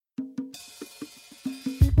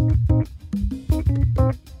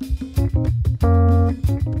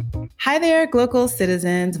Hi there, Glocal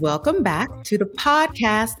citizens. Welcome back to the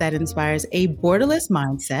podcast that inspires a borderless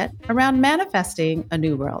mindset around manifesting a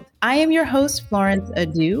new world. I am your host, Florence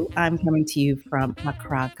Adu. I'm coming to you from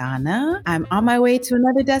Accra, Ghana. I'm on my way to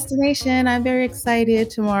another destination. I'm very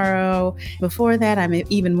excited tomorrow. Before that, I'm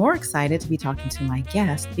even more excited to be talking to my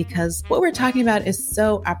guest because what we're talking about is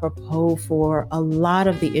so apropos for a lot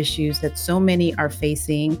of the issues that so many are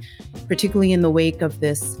facing, particularly in the wake of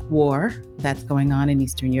this war that's going on in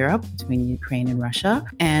Eastern Europe between Ukraine and Russia,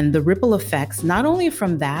 and the ripple effects, not only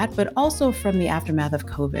from that, but also from the aftermath of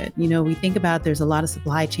COVID. You know, we think about there's a lot of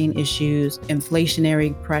supply chain issues,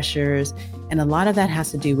 inflationary pressures, and a lot of that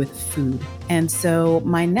has to do with food. And so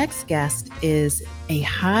my next guest is a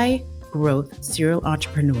high growth serial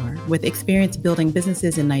entrepreneur with experience building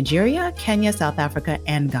businesses in Nigeria, Kenya, South Africa,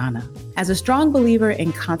 and Ghana. As a strong believer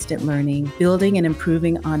in constant learning, building and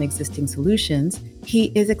improving on existing solutions,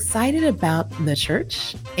 he is excited about the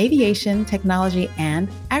church, aviation, technology, and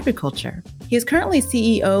agriculture. He is currently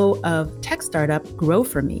CEO of tech startup Grow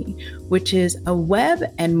For Me, which is a web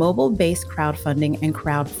and mobile-based crowdfunding and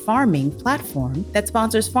crowd farming platform that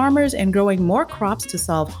sponsors farmers in growing more crops to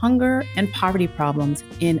solve hunger and poverty problems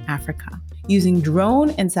in Africa. Using drone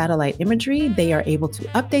and satellite imagery, they are able to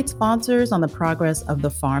update sponsors on the progress of the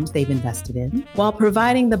farms they've invested in, while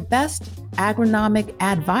providing the best agronomic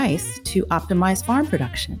advice to optimize farm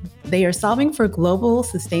production. They are solving for Global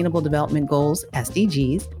Sustainable Development Goals,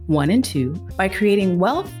 SDGs, 1 and 2, by creating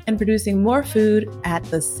wealth and producing more food at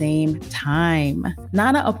the same time.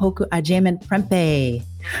 Nana Opoku Ajemen Prempe.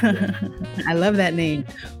 I love that name.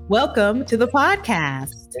 Welcome to the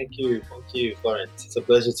podcast. Thank you, Florence. It's a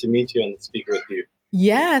pleasure to meet you and speak with you.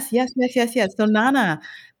 Yes. So Nana,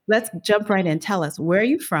 let's jump right in. Tell us, where are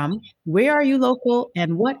you from? Where are you local?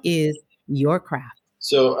 And what is your craft?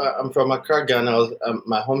 So I'm from Accra, Ghana.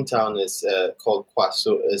 My hometown is called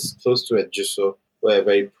Kwaso. It's close to Ejuso, where a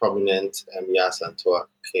very prominent Yaa Asantewaa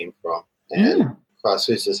came from. And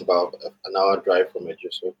Kwaso is just about an hour drive from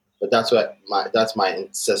Ejuso. But that's my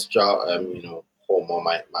ancestral home, or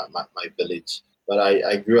my village. But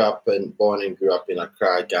I born and grew up in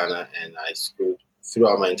Accra, Ghana, and I schooled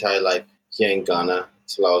throughout my entire life here in Ghana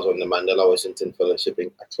till I was on the Mandela Washington Fellowship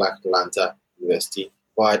in Atlanta University.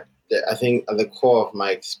 But I think at the core of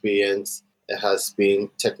my experience, it has been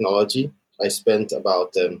technology. I spent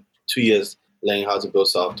about 2 years learning how to build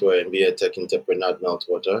software and be a tech entrepreneur at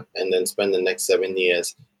Meltwater, and then spend the next 7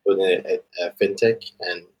 years building a fintech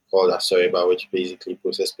and called Asoriba, which basically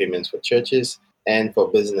processes payments for churches and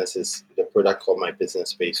for businesses, the product called My Business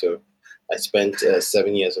Space. So I spent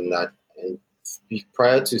 7 years on that. And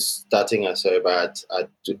prior to starting Asoriba,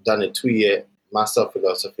 I'd done a 2-year Master of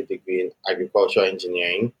Philosophy degree in Agricultural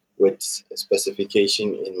Engineering with a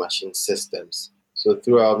specification in machine systems. So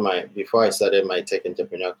before I started my tech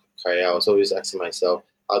entrepreneur career, I was always asking myself,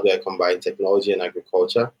 how do I combine technology and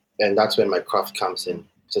agriculture? And that's when my craft comes in.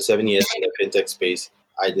 So 7 years in the fintech space,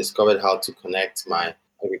 I discovered how to connect my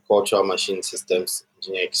agricultural machine systems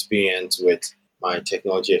engineering experience with my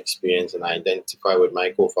technology experience, and I identify with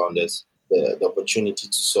my co-founders the opportunity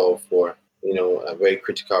to solve for very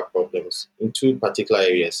critical problems in 2 particular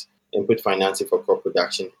areas: input financing for crop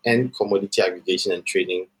production and commodity aggregation and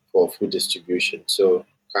trading for food distribution. So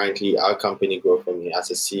currently, our company Grow For Me,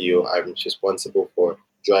 as a CEO, I'm responsible for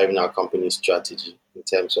driving our company's strategy in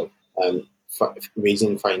terms of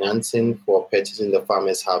raising financing for purchasing the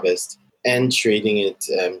farmer's harvest and trading it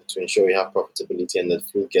to ensure we have profitability and the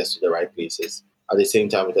food gets to the right places. At the same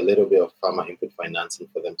time, with a little bit of farmer input financing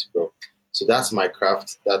for them to grow. So that's my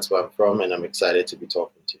craft. That's where I'm from, and I'm excited to be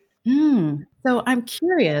talking to you. So I'm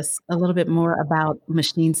curious a little bit more about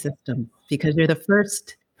machine systems, because you're the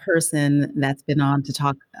first person that's been on to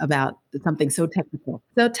talk about something so technical.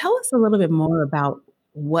 So tell us a little bit more about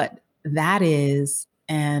what that is,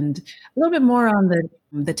 and a little bit more on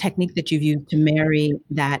the technique that you've used to marry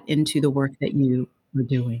that into the work that you were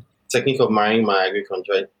doing. Technique of marrying my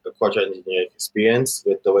agricultural engineering experience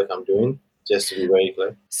with the work I'm doing, just to be very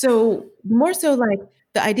clear. So more so like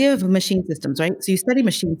the idea of machine systems, right? So you study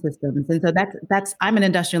machine systems. And so that's I'm an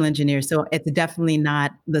industrial engineer, so it's definitely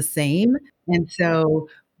not the same. And so,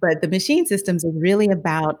 but the machine systems is really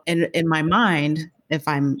about, in my mind, if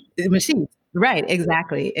I'm machines. Right,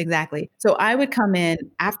 exactly. So I would come in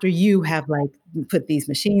after you have like put these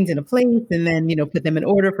machines in a place and then, put them in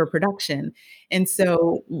order for production. And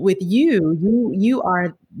so with you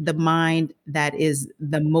are the mind that is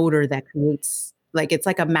the motor that creates, like, it's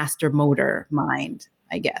like a master motor mind,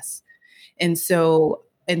 I guess. And so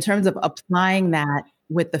in terms of applying that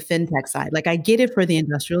with the fintech side, like I get it for the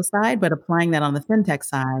industrial side, but applying that on the fintech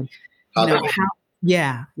side,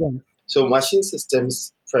 Yeah. Yeah. So machine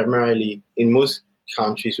systems primarily in most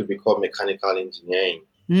countries would be called mechanical engineering.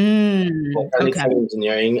 Okay. Mechanical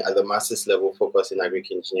engineering at the master's level focus in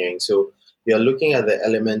agric engineering. So you're looking at the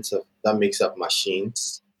elements of that makes up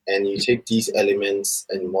machines, and you take these elements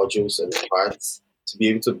and modules and parts to be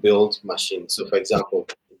able to build machines. So for example,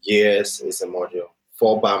 gears is a module.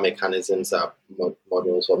 4-bar mechanisms are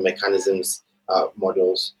modules, or mechanisms are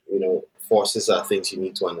modules. Forces are things you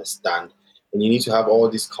need to understand. And you need to have all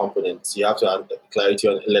these components. You have to have clarity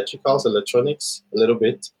on electricals, electronics a little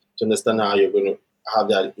bit to understand how you're going to have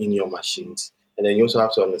that in your machines. And then you also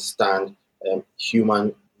have to understand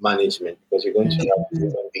human management, because you're going to have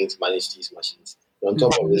human beings manage these machines. And on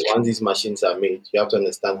top of this, once these machines are made, you have to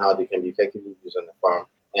understand how they can be effectively used on the farm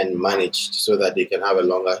and managed so that they can have a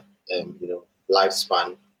longer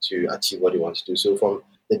lifespan to achieve what they want to do. So from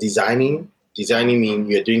the designing means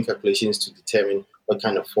you're doing calculations to determine what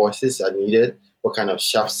kind of forces are needed, what kind of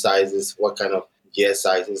shaft sizes, what kind of gear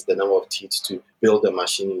sizes, the number of teeth to build the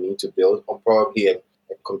machine you need to build, or probably a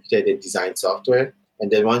computer-aided design software. And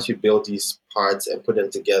then once you build these parts and put them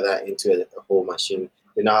together into a whole machine,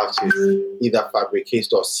 you now have to either fabricate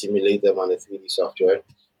or simulate them on the 3D software.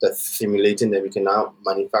 That simulating them, you can now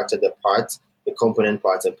manufacture the parts, the component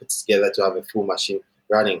parts, and put together to have a full machine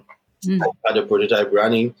running. At the prototype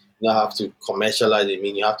running, you now have to commercialize it. I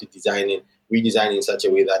mean, you have to redesign it in such a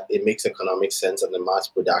way that it makes economic sense on the mass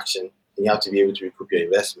production. And you have to be able to recoup your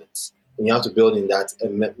investments. And you have to build in that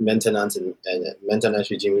maintenance and maintenance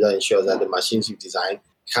regime that ensures that the machines you design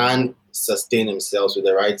can sustain themselves with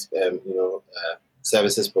the right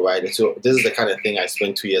services provided. So this is the kind of thing I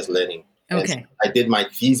spent 2 years learning. Okay. And I did my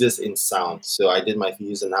thesis in sound. So I did my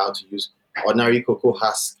thesis on how to use ordinary cocoa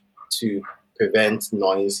husk to prevent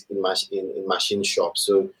noise in machine shops.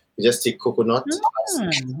 So you just take coconut,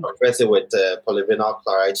 compress it with polyvinyl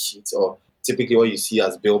chloride sheets, or typically what you see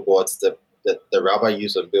as billboards, the rubber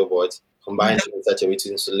used on billboards, combine it in such a way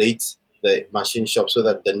to insulate the machine shop so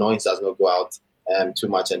that the noise does not go out too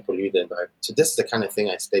much and pollute the environment. So this is the kind of thing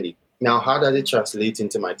I studied. Now, how does it translate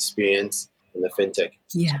into my experience in the fintech?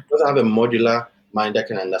 Yeah. Because I have a modular mind that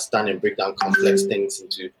can understand and break down complex things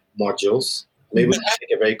into modules. Maybe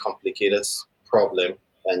take a very complicated problem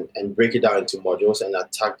and break it down into modules and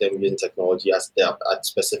attack them using technology at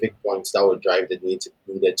specific points that will drive the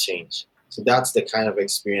needed change. So that's the kind of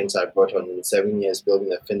experience I brought on in 7 years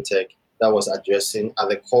building a fintech that was addressing, at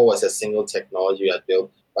the core was a single technology I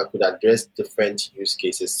built that could address different use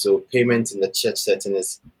cases. So payment in the church setting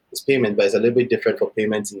is payment, but it's a little bit different for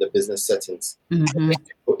payments in the business settings.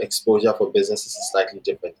 Exposure for businesses is slightly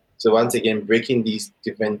different. So once again, breaking these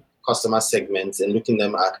different customer segments and looking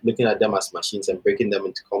at them as machines and breaking them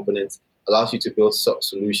into components allows you to build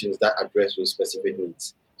solutions that address those specific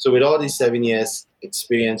needs. So with all these 7 years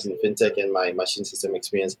experience in fintech and my machine system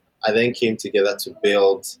experience, I then came together to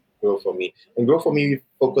build Grow For Me. And Grow For Me, we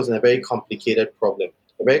focus on a very complicated problem.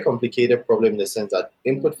 A very complicated problem in the sense that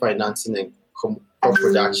input financing and crop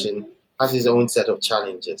production has its own set of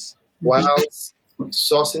challenges. Whilst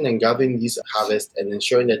sourcing and gathering these harvests and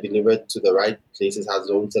ensuring they're delivered to the right places has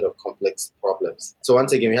its own set of complex problems. So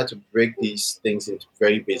once again, we had to break these things into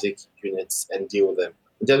very basic units and deal with them.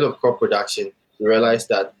 In terms of crop production, we realized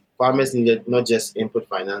that farmers needed not just input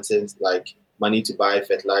financing like money to buy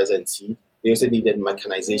fertilizer and seed, they also needed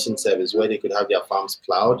mechanization service where they could have their farms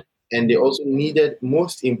plowed. And they also needed,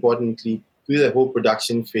 most importantly, through the whole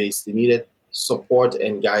production phase, they needed support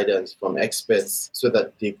and guidance from experts so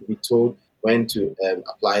that they could be told when to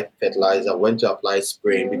apply fertilizer, when to apply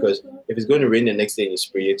spraying, because if it's going to rain the next day and you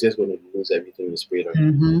spray, you're just going to lose everything you sprayed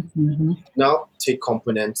on. Now, take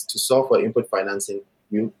components to solve for input financing.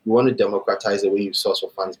 You want to democratize the way you source for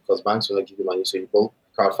funds because banks will not give you money, so you build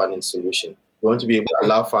crowdfunding solution. You want to be able to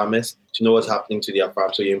allow farmers to know what's happening to their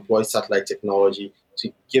farm, so you employ satellite technology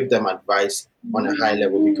to give them advice on a high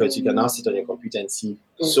level, because you can now sit on your computer and see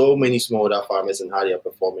so many smallholder farmers and how they are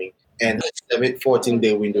performing, and a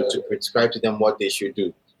 14-day window to prescribe to them what they should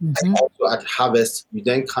do. And also at harvest, you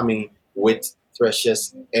then come in with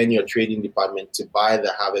threshers and your trading department to buy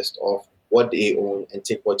the harvest of what they own and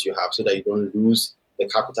take what you have so that you don't lose the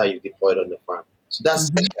capital you deployed on the farm. So that's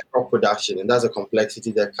crop production, and that's a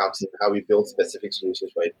complexity that comes in how we build specific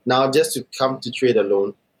solutions for it. Now, just to come to trade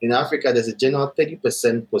alone, in Africa, there's a general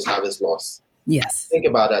 30% post-harvest loss. Yes. Think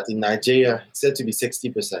about that. In Nigeria, it's said to be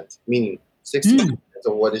 60%, meaning 60%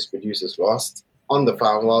 of what is produced is lost on the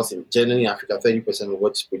farm, whilst generally in Africa, 30% of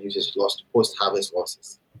what is produced is lost to post-harvest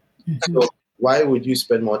losses. So why would you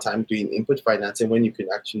spend more time doing input financing when you can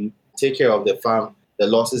actually take care of the farm, the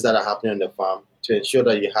losses that are happening on the farm, to ensure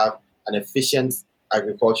that you have an efficient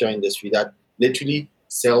agriculture industry that literally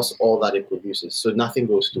sells all that it produces. So nothing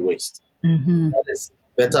goes to waste. That is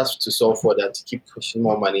better to solve for than to keep pushing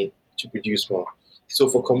more money to produce more. So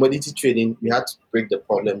for commodity trading, we had to break the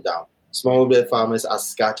problem down. Smallholder farmers are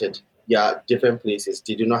scattered. Yeah, different places.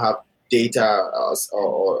 They do not have data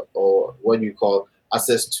or what you call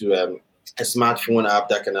access to a smartphone app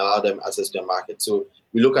that can allow them access to the market. So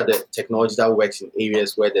we look at the technology that works in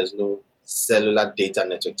areas where there's no cellular data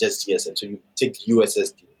network, just GSM. So you take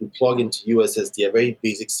USSD, you plug into USSD, a very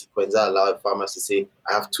basic sequence that allows farmers to say,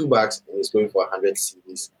 I have 2 bags and it's going for 100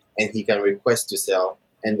 CDs, and he can request to sell.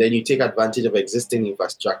 And then you take advantage of existing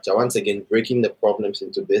infrastructure, once again, breaking the problems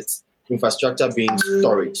into bits. Infrastructure being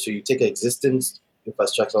storage. So you take existing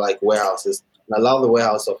infrastructure like warehouses and allow the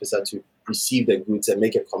warehouse officer to receive the goods and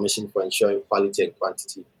make a commission for ensuring quality and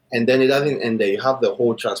quantity. And then it doesn't end there. You have the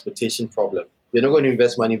whole transportation problem. You're not going to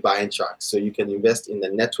invest money buying trucks. So you can invest in the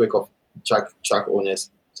network of truck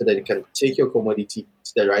owners so that you can take your commodity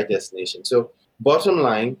to the right destination. So bottom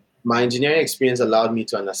line, my engineering experience allowed me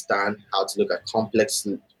to understand how to look at complex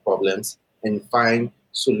problems and find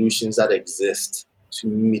solutions that exist to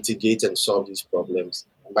mitigate and solve these problems.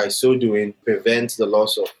 And by so doing, prevent the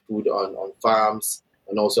loss of food on farms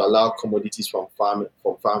and also allow commodities from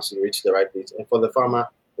farms to reach the right place. And for the farmer,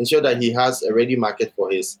 ensure that he has a ready market for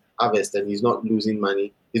his harvest and he's not losing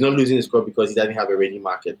money. He's not losing his crop because he doesn't have a ready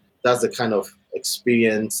market. That's the kind of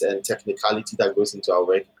experience and technicality that goes into our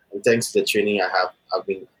work. And thanks to the training I have,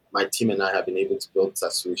 my team and I have been able to build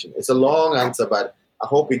that solution. It's a long answer, but I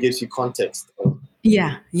hope it gives you context.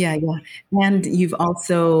 Yeah. And you've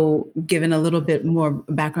also given a little bit more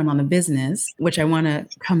background on the business, which I want to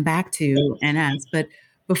come back to and ask. But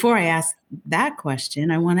before I ask that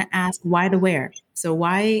question, I want to ask why the where? So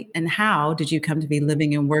why and how did you come to be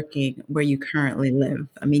living and working where you currently live?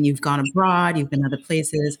 I mean, you've gone abroad, you've been other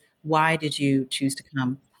places. Why did you choose to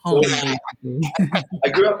come home? I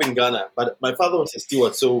grew up in Ghana, but my father was a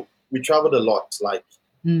steward, so we traveled a lot. Like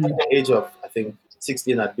at the age of, I think,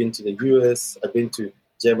 16, I'd been to the US, I'd been to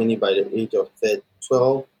Germany by the age of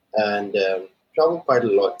 12, and traveled quite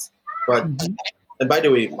a lot. But and by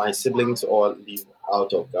the way, my siblings all live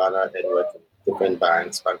out of Ghana and work in different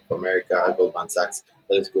banks, Bank of America, Goldman Sachs,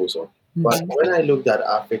 the list goes on. But when I looked at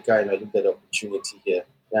Africa and I looked at opportunity here,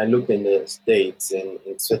 and I looked in the States and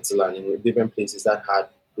in Switzerland and in different places that had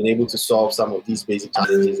been able to solve some of these basic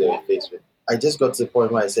challenges that we're faced with, I just got to the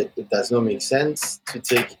point where I said it does not make sense to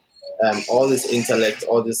take all this intellect,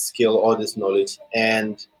 all this skill, all this knowledge,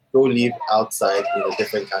 and go live outside in a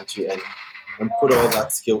different country and put all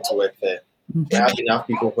that skill to work there. We have enough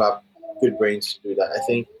people who have good brains to do that. I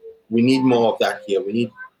think we need more of that here. We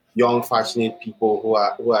need young, passionate people who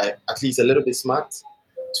are at least a little bit smart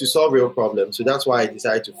to solve real problems. So that's why I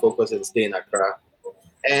decided to focus and stay in Accra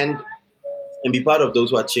and be part of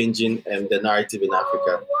those who are changing the narrative in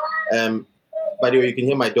Africa. By the way, you can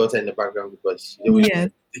hear my daughter in the background because she always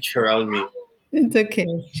sits around me. It's okay.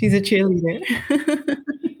 She's a cheerleader.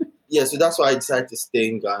 Yeah, so that's why I decided to stay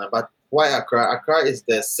in Ghana. But why Accra? Accra is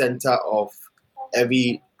the center of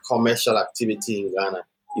every commercial activity in Ghana.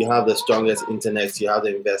 You have the strongest internet, you have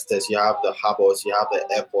the investors, you have the harbors, you have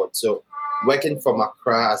the airport. So working from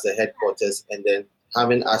Accra as the headquarters and then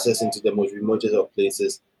having access into the most remote of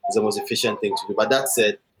places is the most efficient thing to do. But that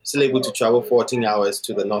said, still able to travel 14 hours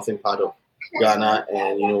to the northern part of Ghana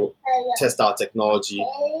and test our technology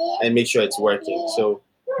and make sure it's working. So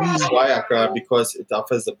why Accra? Because it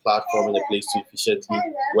offers the platform and a place to efficiently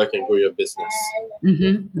work and grow your business.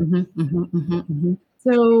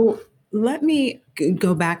 So let me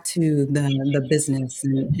go back to the business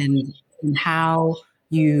and how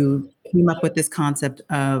you came up with this concept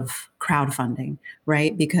of crowdfunding,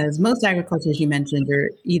 right? Because most agricultures you mentioned are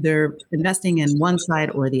either investing in one side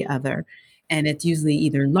or the other, and it's usually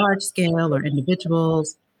either large scale or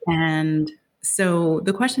individuals. And so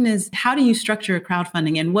the question is, how do you structure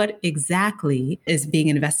crowdfunding and what exactly is being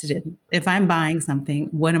invested in? If I'm buying something,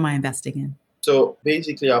 what am I investing in? So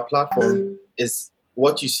basically our platform is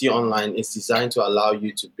what you see online is designed to allow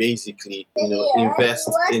you to basically, invest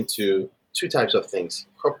into two types of things,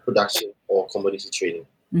 crop production or commodity trading.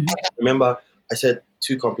 Remember, I said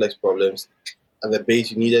two complex problems. At the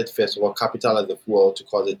base, you needed, first of all, capital as the fuel to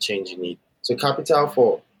cause the change you need. So capital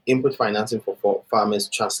for input financing for farmers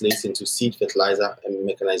translates into seed, fertilizer, and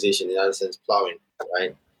mechanization, in other sense, plowing,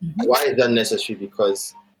 right? Why is that necessary?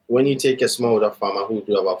 Because when you take a smallholder farmer who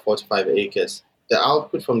do about 4 to 5 acres, the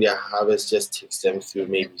output from their harvest just takes them through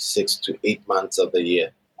maybe 6 to 8 months of the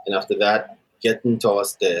year. And after that, getting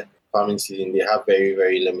towards the farming season, they have very,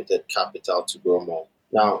 very limited capital to grow more.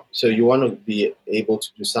 Now, so you want to be able to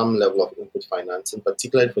do some level of input financing,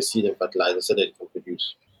 particularly for seed and fertilizer, so that it can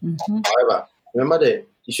produce. However, Remember the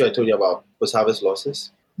issue I told you about post-harvest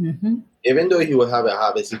losses? Mm-hmm. Even though he will have a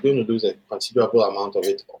harvest, he's going to lose a considerable amount of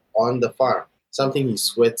it on the farm. Something he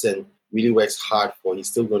sweats and really works hard for, he's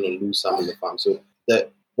still going to lose some in the farm. So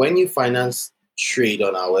that when you finance trade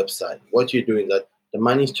on our website, what you're doing that the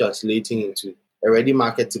money is translating into a ready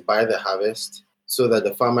market to buy the harvest so that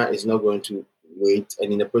the farmer is not going to wait,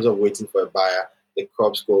 and in the process of waiting for a buyer, the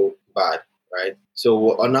crops go bad, right?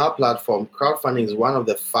 So on our platform, crowdfunding is one of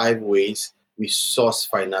the 5 ways we source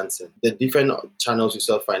financing. The different channels we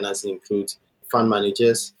source financing include fund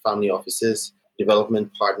managers, family offices,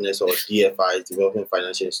 development partners or DFIs, development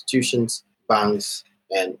financial institutions, banks,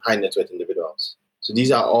 and high net worth individuals. So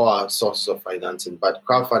these are all our sources of financing, but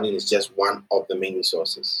crowdfunding is just one of the many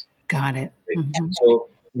sources. Got it. Mm-hmm. So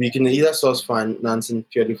we can either source financing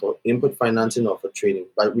purely for input financing or for trading,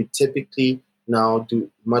 but we typically now do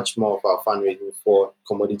much more of our fundraising for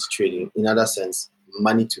commodity trading. In other sense,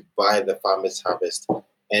 money to buy the farmer's harvest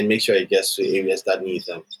and make sure it gets to areas that need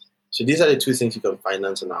them. So these are the 2 things you can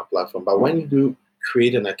finance on our platform. But when you do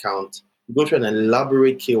create an account, you go through an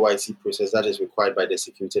elaborate KYC process that is required by the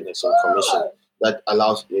Security and Exchange Commission that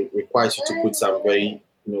requires you to put some very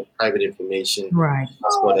private information, Right.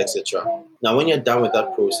 passport, etc. Now, when you're done with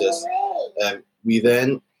that process, we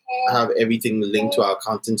then have everything linked to our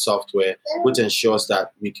accounting software, which ensures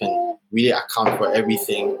that we can really account for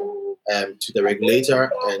everything to the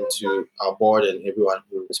regulator and to our board and everyone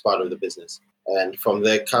who is part of the business. And from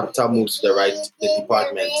there, capital moves to the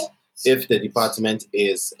department. If the department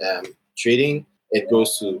is trading, it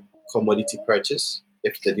goes to commodity purchase.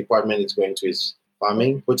 If the department is going to is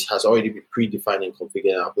farming, which has already been predefined and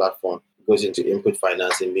configured in our platform, goes into input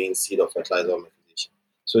financing, being seed or fertilizer or mechanization.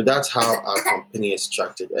 So that's how our company is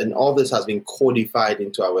structured. And all this has been codified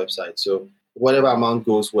into our website. So whatever amount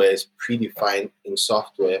goes where is predefined in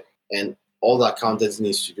software, and all the accountants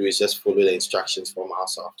needs to do is just follow the instructions from our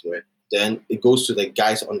software. Then it goes to the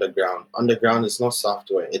guys on the ground. On the ground, it's not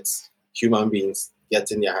software, it's human beings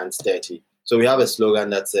getting their hands dirty. So we have a slogan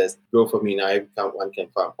that says, grow for me now, every one can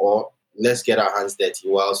farm, or let's get our hands dirty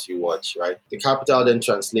whilst you watch, right? The capital then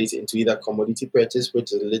translates into either commodity purchase,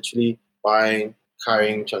 which is literally buying,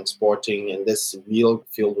 carrying, transporting, and this real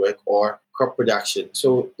field work, or crop production.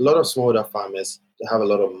 So a lot of smallholder farmers have a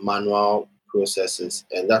lot of manual processes,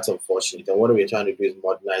 and that's unfortunate. And what we're trying to do is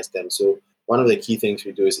modernize them. So one of the key things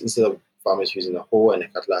we do is instead of farmers using a hoe and a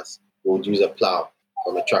cutlass, we would use a plow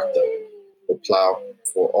from a tractor, a plow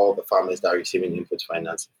for all the farmers that are receiving input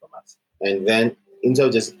financing from us. And then instead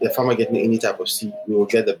of just the farmer getting any type of seed, we will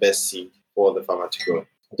get the best seed for the farmer to grow.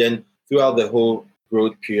 Then throughout the whole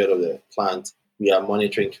growth period of the plant, we are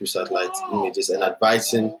monitoring through satellite images and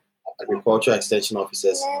advising agricultural extension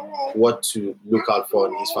officers what to look out for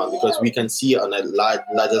on these farms, because we can see on a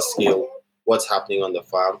larger scale what's happening on the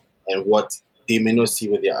farm and what they may not see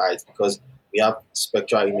with their eyes, because we have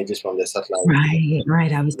spectral images from the satellite.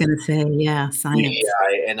 Right. I was going to say, yeah, science.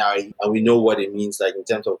 And we know what it means, like in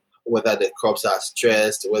terms of whether the crops are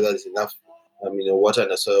stressed, whether there's enough water in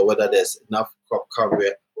the soil, whether there's enough crop cover,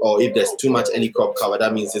 or if there's too much any crop cover,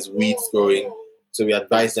 that means there's weeds growing. So we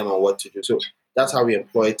advise them on what to do. So that's how we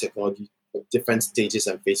employ technology at different stages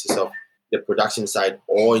and phases of the production side,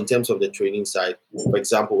 or in terms of the trading side. For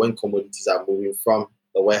example, when commodities are moving from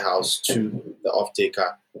the warehouse to the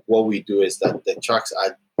off-taker, what we do is that the trucks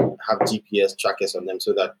have GPS trackers on them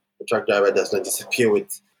so that the truck driver does not disappear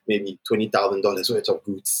with maybe $20,000 worth of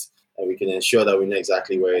goods, and we can ensure that we know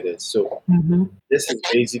exactly where it is. So this is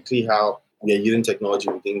basically how we are using technology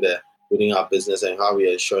within our business, and how we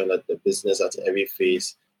are ensuring that the business at every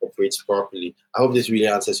phase operates properly. I hope this really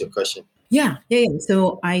answers your question. Yeah.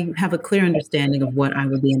 So I have a clear understanding of what I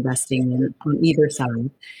would be investing in on either side.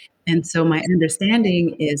 And so my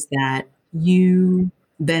understanding is that you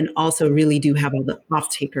then also really do have all the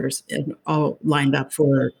off-takers all lined up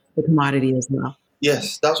for the commodity as well.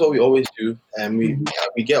 Yes, that's what we always do. And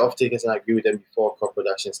we get off-takers and agree with them before crop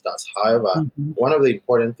production starts. However, one of the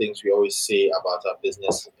important things we always say about our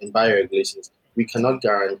business and by regulations, we cannot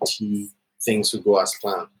guarantee things will go as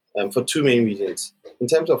planned. For 2 main reasons. In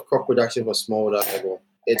terms of crop production for smallholder level,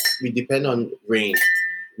 we depend on rain.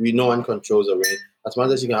 No one controls the rain. As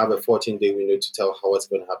much as you can have a 14-day window to tell what's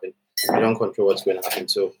going to happen, we don't control what's going to happen.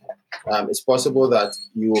 So it's possible that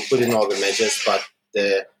you will put in all the measures, but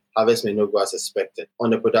the harvest may not go as expected. On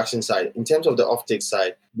the production side, in terms of the offtake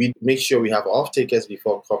side, we make sure we have off-takers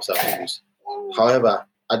before crops are produced. However,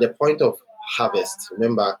 at the point of harvest,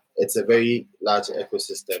 remember, it's a very large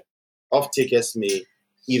ecosystem. Off-takers may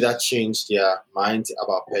either change their minds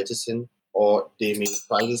about purchasing, or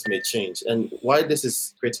prices may change. And why this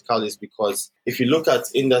is critical is because if you look at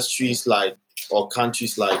industries like or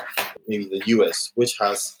countries like maybe the US, which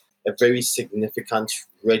has a very significant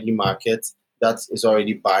ready market that is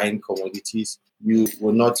already buying commodities, you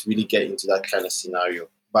will not really get into that kind of scenario.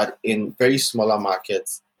 But in very smaller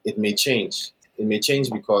markets, it may change. It may change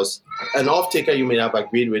because an off-taker you may have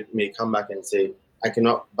agreed with may come back and say, I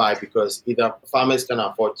cannot buy because either farmers can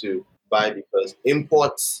afford to buy because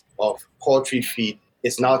imports of poultry feed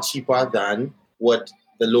is now cheaper than what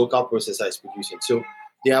the local processor is producing. So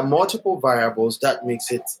there are multiple variables that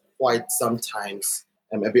makes it quite sometimes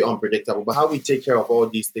a bit unpredictable. But how we take care of all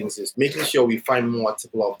these things is making sure we find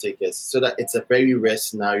multiple off-takers so that it's a very rare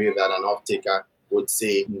scenario that an off-taker would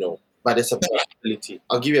say no. But it's a possibility.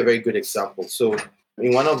 I'll give you a very good example. So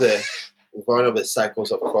in one of the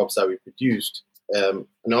cycles of crops that we produced,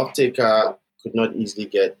 an off-taker could not easily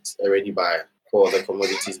get a ready buyer for the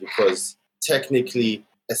commodities because technically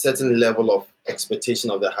a certain level of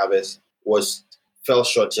expectation of the harvest fell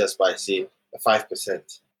short just by, say,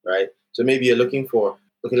 5%, right? So maybe you're looking for,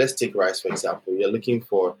 okay, let's take rice, for example. You're looking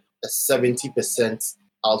for a 70%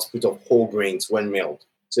 output of whole grains when milled.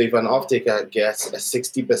 So if an off-taker gets a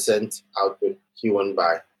 60% output, he won't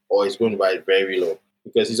buy, or he's going to buy it very low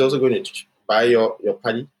because he's also going to buy your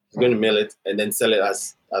paddy, he's going to mill it and then sell it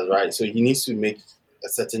as rice. So he needs to make a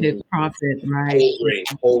certain profit, right?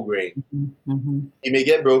 Whole grain. Mm-hmm. He may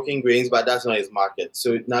get broken grains, but that's not his market.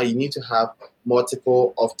 So now you need to have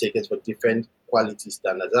multiple off-takers for different quality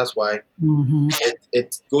standards. That's why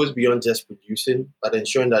it goes beyond just producing, but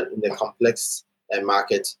ensuring that in the complex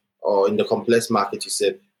market or in the complex market, you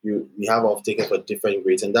said we have off-takers for different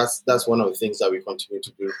grades, and that's one of the things that we continue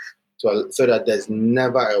to do, so that there's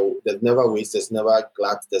never waste, there's never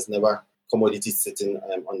glut, there's never commodity sitting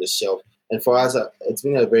on the shelf. And for us, it's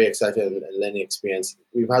been a very exciting and learning experience.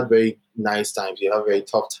 We've had very nice times. We have very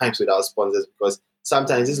tough times with our sponsors because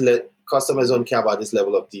sometimes customers don't care about this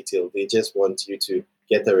level of detail. They just want you to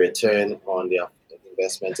get a return on their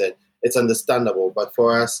investment. And it's understandable. But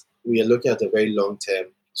for us, we are looking at a very long-term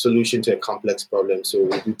solution to a complex problem. So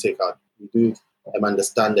we do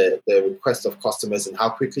understand the request of customers and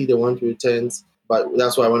how quickly they want returns. But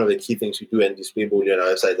that's why one of the key things we do and display boldly on our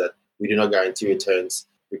website that we do not guarantee returns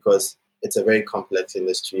because it's a very complex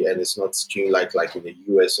industry and it's not streamlined like in the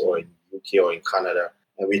US or in the UK or in Canada.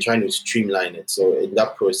 And we're trying to streamline it. So in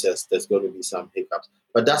that process, there's going to be some hiccups.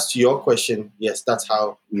 But that's to your question. Yes, that's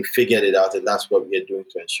how we figured it out. And that's what we are doing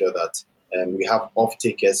to ensure that we have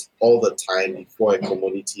off-takers all the time before a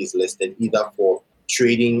commodity is listed, either for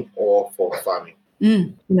trading or for farming.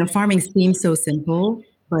 Farming seems so simple,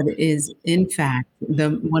 but it is, in fact,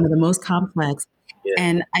 one of the most complex. Yeah.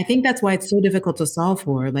 And I think that's why it's so difficult to solve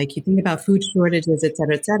for. Like you think about food shortages, et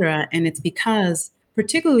cetera, and it's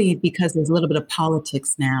particularly because there's a little bit of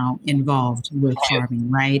politics now involved with farming,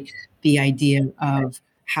 right? The idea of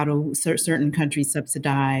how do certain countries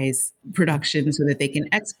subsidize production so that they can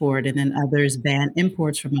export, and then others ban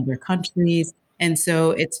imports from other countries. And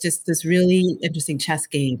so it's just this really interesting chess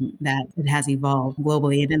game that it has evolved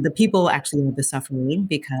globally. And the people actually are the suffering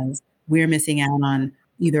because we're missing out on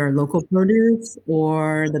either local produce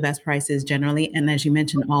or the best prices generally. And as you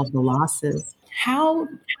mentioned, all of the losses. How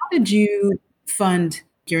did you fund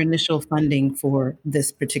your initial funding for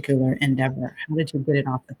this particular endeavor? How did you get it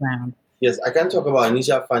off the ground? Yes, I can't talk about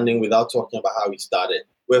initial funding without talking about how we started.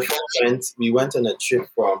 We went on a trip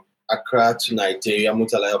from Accra to Nigeria,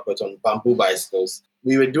 Murtala Airport, on bamboo bicycles.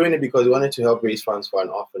 We were doing it because we wanted to help raise funds for an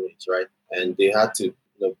orphanage, right? And they had to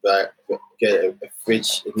get a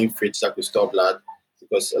new fridge that could store blood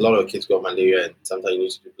because a lot of kids got malaria and sometimes you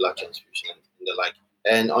need to do blood transfusion and the like.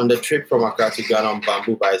 And on the trip from Accra to Ghana on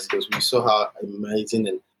bamboo bicycles, we saw how amazing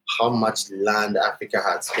and how much land Africa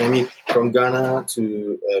has. I mean, from Ghana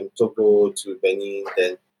to Togo to Benin,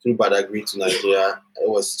 then through Badagry to Nigeria, it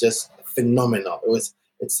was just phenomenal.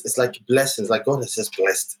 It's like blessings, like God has just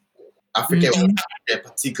blessed Africa,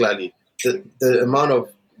 particularly the amount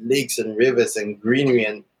of lakes and rivers and greenery,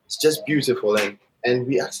 and it's just beautiful. And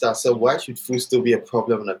we asked ourselves, why should food still be a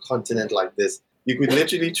problem on a continent like this? You could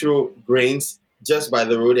literally throw grains just by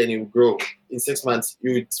the road and it would grow. In 6 months,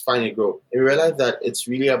 you would find it grow. And we realized that it's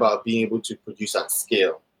really about being able to produce at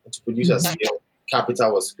scale. And to produce at scale,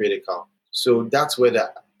 capital was critical. So that's where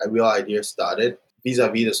the real idea started,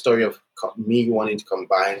 vis-a-vis the story of me wanting to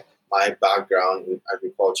combine my background in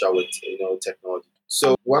agriculture with technology.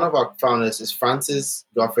 So one of our founders is Francis,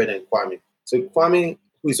 Godfred, and Kwame. So Kwame,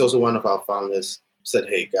 who is also one of our founders, said,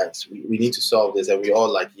 hey guys, we need to solve this. And we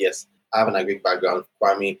all like, yes, I have an agri background.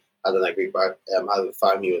 Kwame has an agri background, has a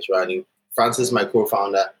farm he was running. Francis, my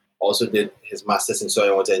co-founder, also did his master's in soil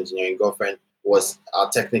and water engineering. Godfred was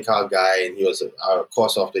our technical guy and he was our core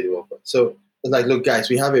software developer. So It's like, look, guys,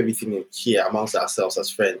 we have everything in here amongst ourselves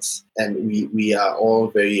as friends, and we are all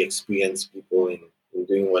very experienced people in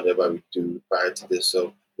doing whatever we do prior to this.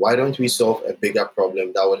 So why don't we solve a bigger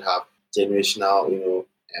problem that would have generational,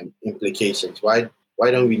 implications? Why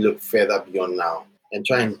don't we look further beyond now and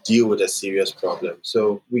try and deal with a serious problem?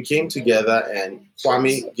 So we came together, and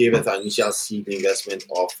Kwame gave us our initial seed investment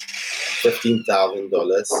of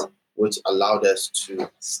 $15,000, which allowed us to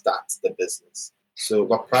start the business. So,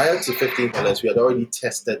 but prior to $15, we had already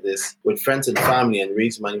tested this with friends and family and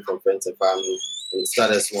raised money from friends and family and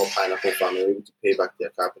started a small pineapple farm and were able to pay back their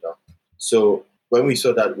capital. So when we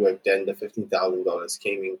saw that work, then the $15,000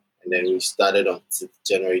 came in, and then we started on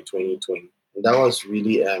January 2020. And that was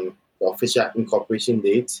really the official incorporation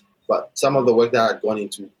date. But some of the work that had gone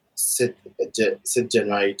into SIT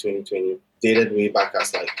January 2020 dated way back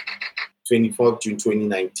as like 24th June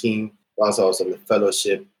 2019, whilst I was on the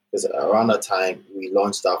fellowship. Because around that time, we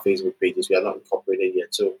launched our Facebook pages. We are not incorporated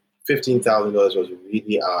yet. So $15,000 was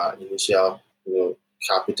really our initial,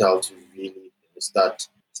 capital to really start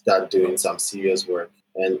doing some serious work.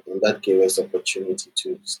 And that gave us the opportunity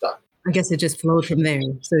to start. I guess it just flowed from there.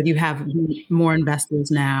 So you have more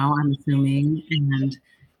investors now, I'm assuming, and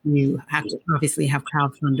you have to obviously have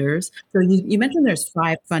crowdfunders. So you mentioned there's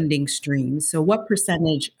 5 funding streams. So what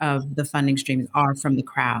percentage of the funding streams are from the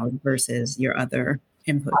crowd versus your other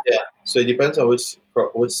input? Yeah, so it depends on which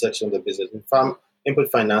section of the business. In farm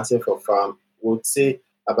input financing for farm, we would say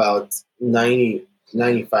about 95%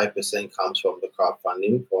 comes from the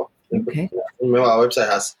crowdfunding for input financing. Remember, our website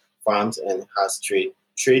has farms and has trade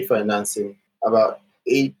financing. About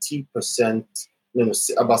 80%,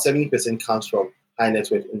 about 70% comes from high net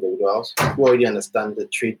worth individuals who already understand the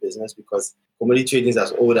trade business, because commodity trading is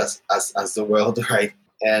as old as the world, right?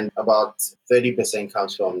 And about 30%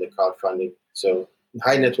 comes from the crowdfunding. So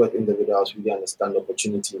high net worth individuals really understand the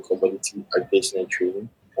opportunity in commodity aggregation and trading,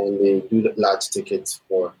 and they do the large tickets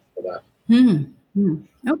for that. Okay.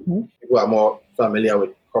 People are more familiar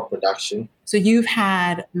with crop production. So you've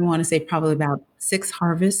had, I want to say, probably about 6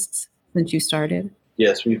 harvests since you started?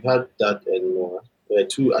 Yes, we've had that and more.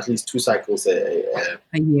 At least 2 cycles a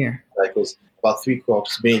year. Cycles, about 3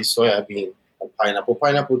 crops: maize, soya bean, and pineapple.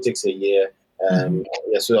 Pineapple takes a year.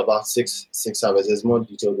 So about six harvests. There's more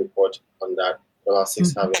detailed report on that. About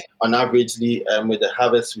 6 harvests. On average, with the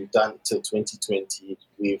harvest we've done till 2020,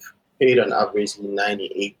 we've paid on average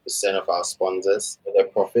 98% of our sponsors for their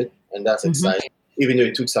profit, and that's exciting. Even though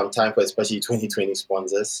it took some time for especially 2020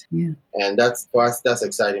 sponsors. Yeah. And that's, for us, that's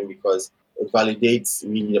exciting because it validates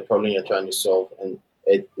really the problem you're trying to solve, and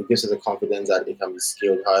it gives us the confidence that it can be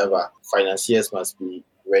scaled. However, financiers must be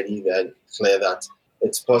ready and clear that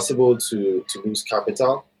it's possible to lose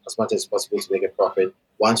capital as much as possible to make a profit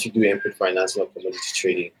once you do input financing or commodity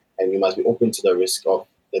trading, and you must be open to the risk of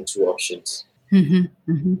the 2 options.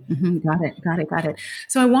 Got it.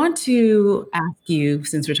 So I want to ask you,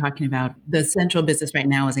 since we're talking about the central business right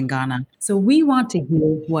now is in Ghana, so we want to hear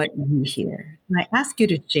what you hear. And I ask you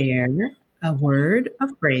to share a word, a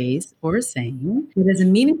phrase, or a saying that is a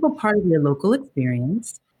meaningful part of your local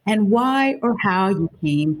experience, and why or how you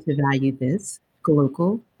came to value this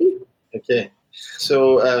local people. Okay,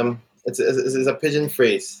 so it's a pidgin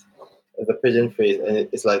phrase. It's a pidgin phrase, and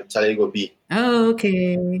it's like Charlie go be. Oh,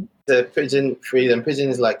 okay. The pidgin phrase, and pidgin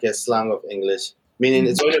is like a slang of English, meaning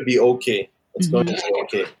it's going to be okay. It's going to be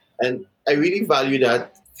okay. And I really value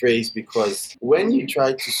that phrase because when you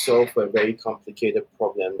try to solve a very complicated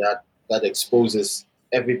problem that exposes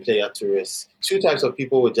every player to risk, 2 types of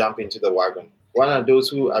people will jump into the wagon. One are those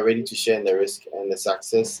who are ready to share in the risk and the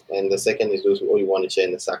success, and the second is those who only want to share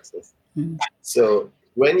in the success. So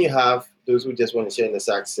when you have those who just want to share in the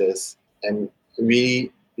success and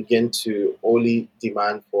really begin to only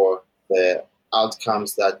demand for the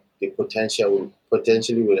outcomes that they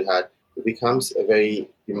potentially would have had, it becomes a very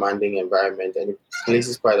demanding environment, and it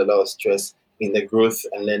places quite a lot of stress in the growth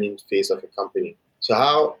and learning phase of a company. So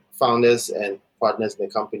how founders and partners in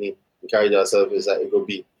the company encourage ourselves is that it will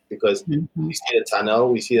be, because we see the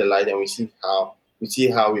tunnel, we see the light, and we see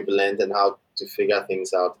how we've learned and how to figure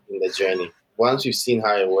things out in the journey. Once we've seen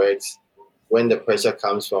how it works, when the pressure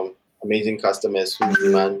comes from amazing customers who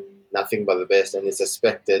demand nothing but the best and it's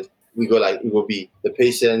expected, we go like, it will be the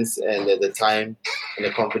patience and the time and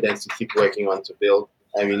the confidence to keep working on to build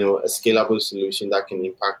a scalable solution that can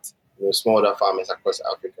impact smaller farmers across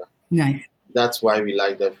Africa. Nice. That's why we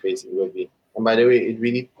like that phrase, it will be. And by the way, it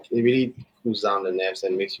really cools down the nerves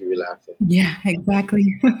and makes you relax. Yeah,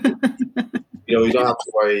 exactly. You don't have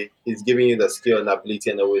to worry. He's giving you the skill and ability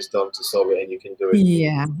and the wisdom to solve it, and you can do it.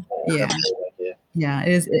 Yeah.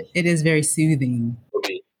 It is very soothing.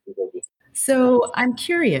 It will be. So I'm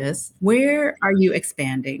curious, where are you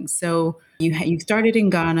expanding? So you started in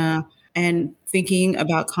Ghana and thinking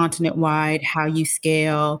about continent wide, how you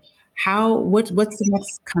scale, what's the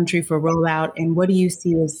next country for rollout, and what do you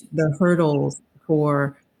see as the hurdles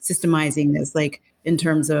for systemizing this, like in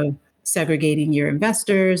terms of segregating your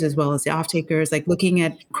investors as well as the off takers, like looking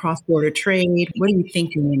at cross border trade? What are you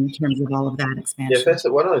thinking in terms of all of that Yeah, expansion?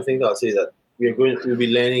 first, one of the things I'll say is that we'll be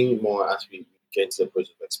learning more as we get into the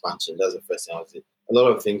process of expansion. That's the first thing I'll say. A lot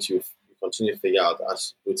of things you continue to figure out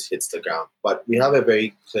as boots hits the ground. But we have a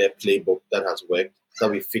very clear playbook that has worked, that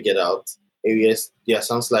we figured out. Areas, there are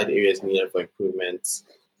some slight areas needed for improvements,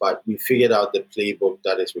 but we figured out the playbook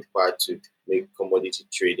that is required to make commodity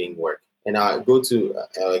trading work. And our go-to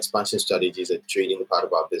expansion strategy is a trading part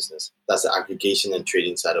of our business. That's the aggregation and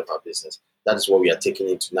trading side of our business. That is what we are taking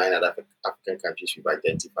into 9 other African countries we've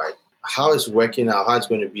identified. How it's working out, how it's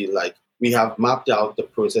going to be like, we have mapped out the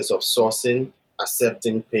process of sourcing,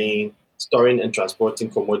 accepting, paying, storing, and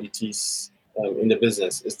transporting commodities in the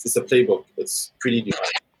business. It's a playbook. It's pretty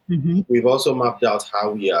defined. Mm-hmm. We've also mapped out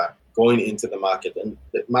how we are going into the market. And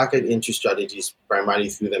the market entry strategy is primarily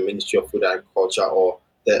through the Ministry of Food and Agriculture, or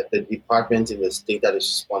the department in the state that is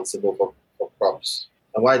responsible for crops.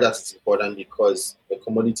 And why that's important, because the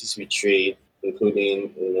commodities we trade,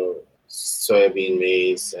 including soybean,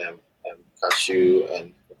 maize, cashew,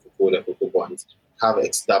 and the cocoa bonds, have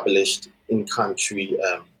established in-country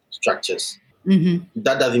structures. Mm-hmm.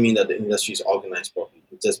 That doesn't mean that the industry is organized properly.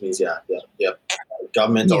 It just means there are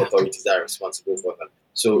governmental authorities that are responsible for them.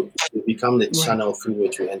 So we become the channel through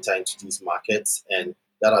which we enter into these markets, and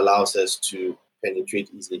that allows us to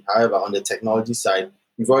penetrate easily. However, on the technology side,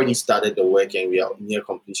 we've already started the work and we are near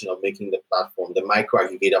completion of making the platform, the micro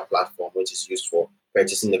aggregator platform, which is used for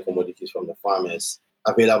purchasing the commodities from the farmers,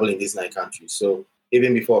 available in these 9 countries. So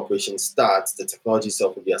even before operation starts, the technology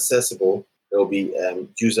itself will be accessible, it will be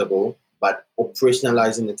usable, but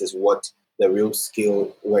operationalizing it is what the real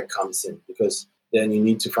skill work comes in, because then you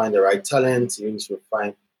need to find the right talent, you need to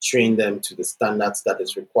train them to the standards that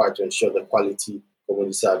is required to ensure the quality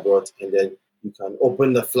commodities are brought, and then you can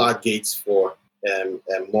open the floodgates for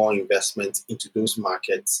more investment into those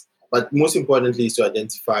markets. But most importantly is to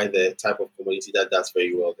identify the type of commodity that does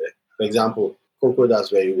very well there. For example, cocoa does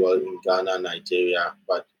very well in Ghana, Nigeria,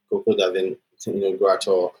 but cocoa doesn't grow at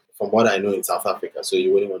all, from what I know, in South Africa. So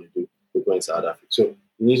you wouldn't want to do cocoa in South Africa. So you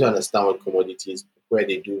need to understand what commodities, where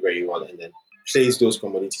they do very well, and then place those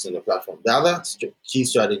commodities on the platform. The other key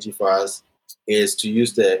strategy for us is to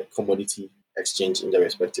use the commodity exchange in the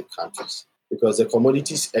respective countries, because the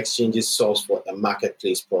commodities exchanges solves for a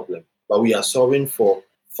marketplace problem, but we are solving for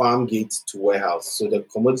farm gate to warehouse. So the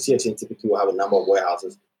commodity exchange typically will have a number of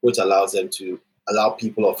warehouses, which allows them to allow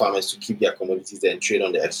people or farmers to keep their commodities there and trade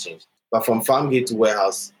on the exchange. But from farm gate to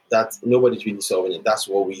warehouse, that nobody's really solving it. That's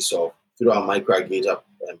what we solve through our micro aggregator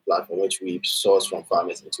platform, which we source from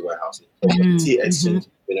farmers into warehouses. Commodity exchange,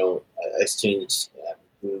 exchange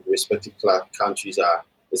in respective countries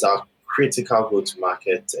is our critical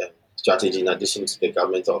go-to-market strategy, in addition to the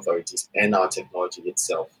governmental authorities and our technology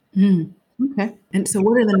itself. Okay. And so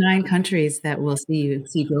what are the 9 countries that we'll see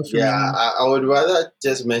growth from? Yeah, I would rather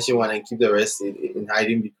just mention one and keep the rest in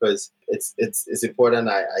hiding, because it's important.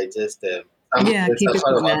 I just keep it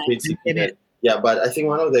part of our creativity. Yeah, but I think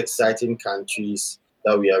one of the exciting countries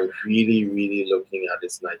that we are really, really looking at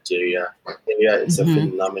is Nigeria. Nigeria is a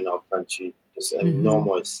phenomenal country. It's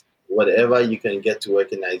enormous. Whatever you can get to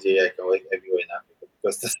work in Nigeria, you can work everywhere in Africa,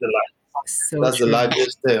 because that's the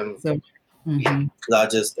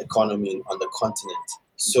largest economy on the continent.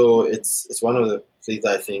 So it's one of the places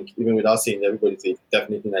I think, even without saying everybody say,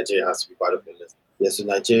 definitely Nigeria has to be part of the list. Yeah, so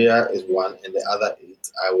Nigeria is one, and the other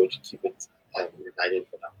 8, I would keep it hiding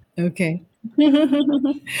for now. Okay.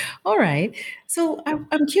 All right. So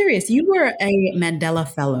I'm curious. You were a Mandela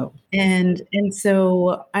Fellow, and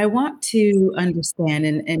so I want to understand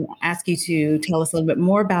and ask you to tell us a little bit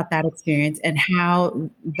more about that experience and how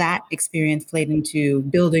that experience played into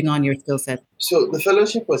building on your skill set. So the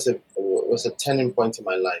fellowship was a turning point in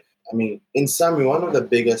my life. I mean, in summary, one of the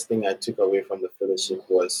biggest things I took away from the fellowship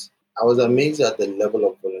was I was amazed at the level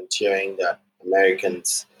of volunteering that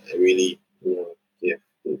Americans really give.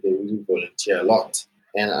 They really volunteer a lot.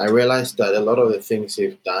 And I realized that a lot of the things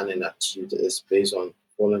they've done and achieved is based on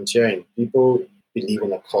volunteering. People believe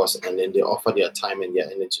in a cause, and then they offer their time and their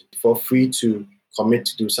energy for free to commit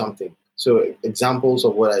to do something. So examples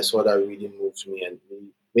of what I saw that really moved me and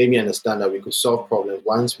made me understand that we could solve problems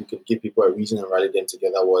once we could give people a reason and rally them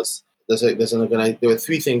together was there were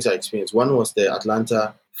 3 things I experienced. One was the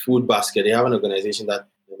Atlanta Food Basket. They have an organization that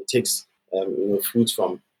takes foods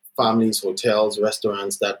from families, hotels,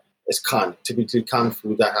 restaurants that is canned, typically canned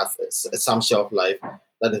food that has some shelf life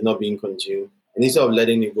that is not being consumed. And instead of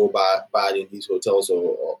letting it go bad in these hotels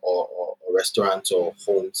or restaurants or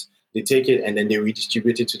homes, they take it and then they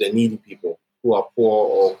redistribute it to the needy people who are poor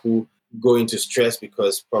or who go into stress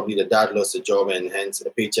because probably the dad lost a job and hence a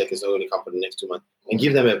paycheck is not going to come for the next 2 months, and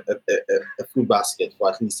give them a food basket for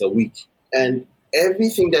at least a week. And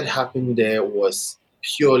everything that happened there was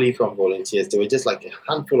purely from volunteers. There were just like a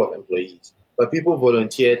handful of employees, but people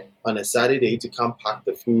volunteered on a Saturday to come pack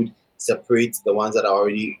the food, separate the ones that are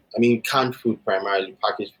already, canned food primarily,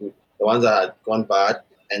 packaged food, the ones that had gone bad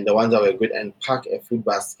and the ones that were good, and pack a food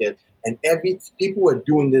basket. And people were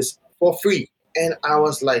doing this for free. And I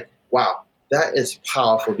was like, wow, that is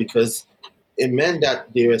powerful, because it meant that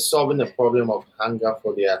they were solving the problem of hunger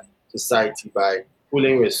for their society by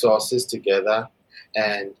pulling resources together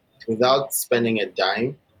and without spending a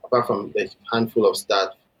dime, apart from the handful of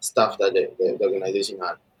staff that the organization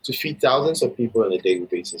had, to feed thousands of people on a daily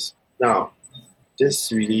basis. Now, this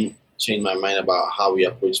really changed my mind about how we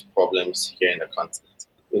approach problems here in the continent.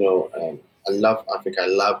 I love Africa, I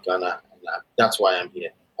love Ghana, and that's why I'm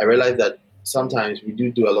here. I realized that sometimes we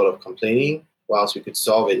do a lot of complaining, whilst we could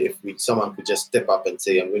solve it if someone could just step up and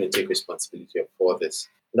say, I'm going to take responsibility for this.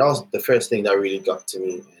 And that was the first thing that really got to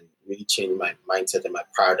me and really changed my mindset and my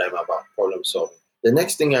paradigm about problem solving. The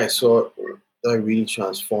next thing I saw that really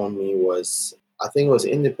transformed me was, I think it was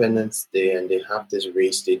Independence Day, and they have this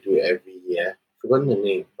race they do every year. I've forgotten the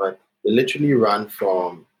name, but they literally run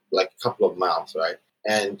from like a couple of miles, right?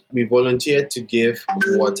 And we volunteered to give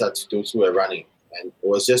water to those who were running. And it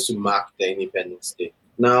was just to mark the Independence Day.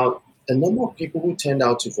 Now, the number of people who turned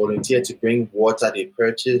out to volunteer to bring water, they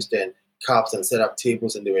purchased and cups and set up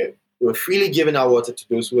tables, and they were freely giving out water to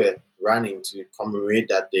those who were running to commemorate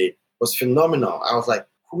that day, was phenomenal. I was like,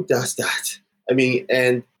 who does that?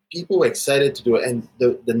 And people were excited to do it. And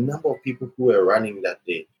the number of people who were running that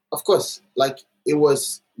day, of course, like, it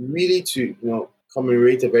was really to,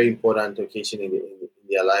 commemorate a very important occasion in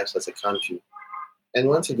their lives as a country. And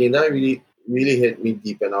once again, that really, really hit me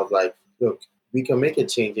deep. And I was like, look, we can make a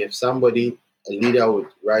change if somebody, a leader, would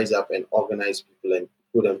rise up and organize people and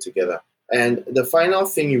put them together. And the final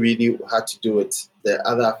thing really had to do with the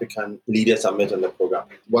other African leaders I met on the program.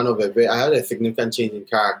 I had a significant change in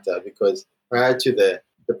character, because prior to the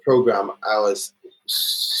program, I was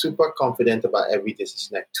super confident about every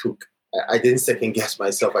decision I took. I didn't second guess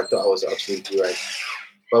myself. I thought I was absolutely right.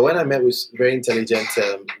 But when I met with very intelligent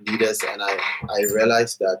leaders, and I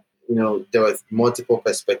realized that, there was multiple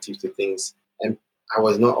perspectives to things, and I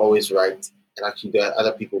was not always right. And actually, there are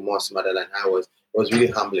other people more smarter than I was. It was really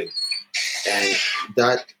humbling. And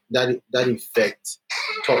that effect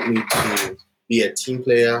taught me to be a team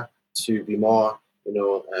player, to be more,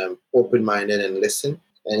 open-minded and listen.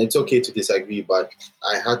 And it's okay to disagree, but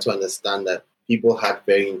I had to understand that people had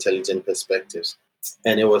very intelligent perspectives.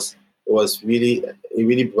 And it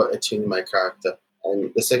really brought a change in my character.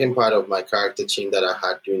 And the second part of my character change that I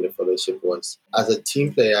had during the fellowship was, as a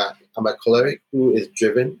team player, I'm a choleric who is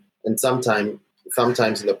driven. And sometimes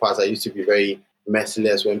in the past, I used to be very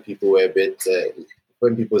merciless when people were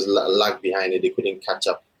when people lagged behind and they couldn't catch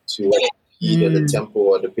up to what either the tempo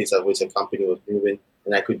or the pace at which the company was moving.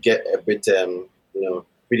 And I could get a bit,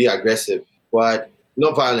 pretty aggressive, but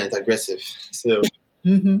not violent, aggressive. So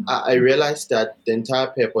I realized that the entire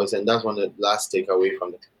purpose, and that's one of the last takeaway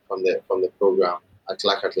from the program at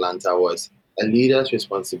Clark Atlanta, was a leader's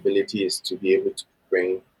responsibility is to be able to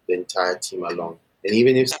bring the entire team along. And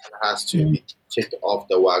even if someone has to be kicked off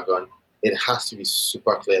the wagon, it has to be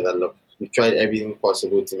super clear that, look, we tried everything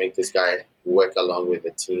possible to make this guy work along with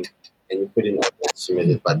the team, and you put in all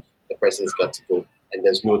the but the person's got to go, and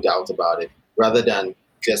there's no doubt about it, rather than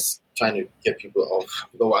just trying to get people off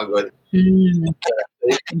the wagon.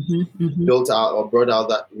 Built out or brought out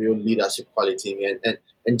that real leadership quality.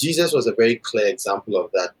 And Jesus was a very clear example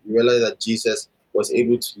of that. You realize that Jesus was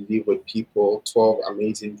able to live with people, 12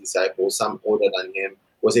 amazing disciples, some older than him,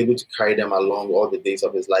 was able to carry them along all the days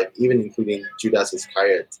of his life, even including Judas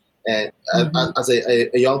Iscariot. And as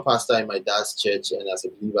a young pastor in my dad's church and as a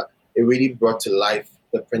believer, it really brought to life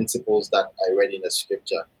the principles that I read in the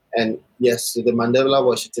scripture. And yes, the Mandela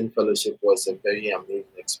Washington Fellowship was a very amazing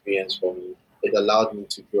experience for me. It allowed me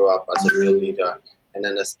to grow up as a real leader and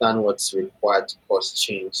understand what's required to cause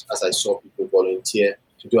change, as I saw people volunteer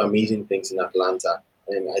to do amazing things in Atlanta.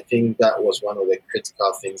 And I think that was one of the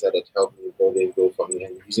critical things that had helped me build and grow for me,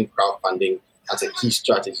 and using crowdfunding as a key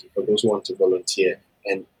strategy for those who want to volunteer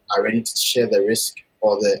and are ready to share the risk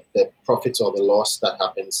or the profits or the loss that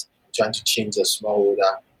happens trying to change the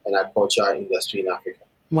smallholder and agriculture industry in Africa.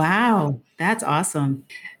 Wow, that's awesome.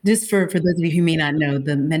 Just for those of you who may not know,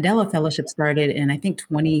 the Mandela Fellowship started in, I think,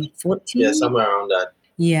 Yeah, 2014. somewhere around that.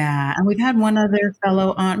 Yeah, and we've had one other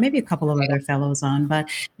fellow on, maybe a couple of other fellows on, but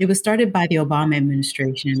it was started by the Obama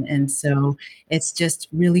administration. And so it's just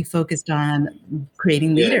really focused on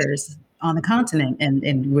creating Yes. leaders on the continent.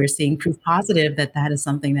 And we're seeing proof positive that that is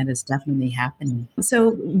something that is definitely happening.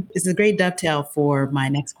 So it's a great dovetail for my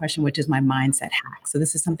next question, which is my mindset hack. So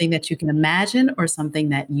this is something that you can imagine or something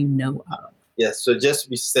that you know of. Yes. So just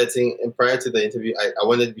resetting, and prior to the interview, I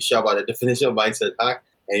wanted to be sure about the definition of mindset hack.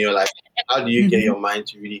 And you're like, how do you get Mm-hmm. your mind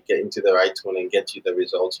to really get into the right tone and get you the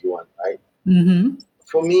results you want, right? Mm-hmm.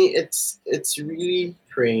 For me, it's really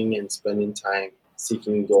praying and spending time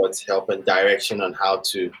seeking God's help and direction on how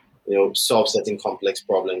to, solve certain complex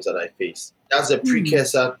problems that I face. That's a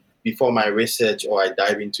precursor before my research or I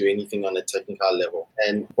dive into anything on a technical level.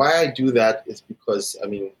 And why I do that is because, I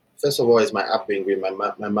mean, first of all, it's my upbringing.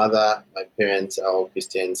 My mother, my parents are all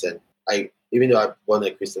Christians, and even though I was born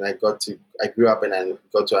a Christian, I grew up and I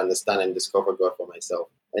got to understand and discover God for myself.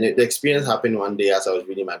 And the experience happened one day as I was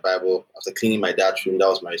reading my Bible, after cleaning my dad's room. That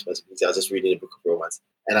was my responsibility. I was just reading the book of Romans.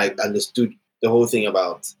 And I understood the whole thing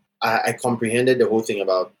I comprehended the whole thing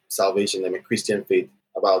about salvation and a Christian faith,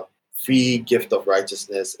 about free gift of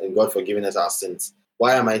righteousness and God forgiving us our sins.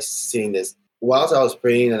 Why am I saying this? Whilst I was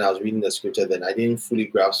praying and I was reading the scripture, then I didn't fully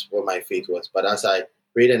grasp what my faith was. But as I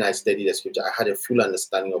prayed and I studied the scripture, I had a full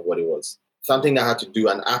understanding of what it was. Something that had to do,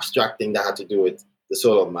 an abstract thing that had to do with the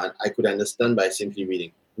soul of man, I could understand by simply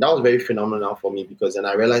reading. That was very phenomenal for me because then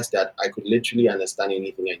I realized that I could literally understand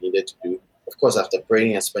anything I needed to do. Of course, after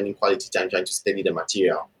praying and spending quality time trying to study the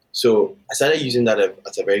material. So I started using that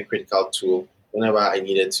as a very critical tool whenever I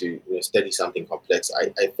needed to study something complex.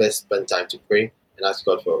 I first spent time to pray and ask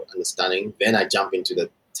God for understanding. Then I jump into the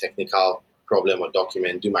technical problem or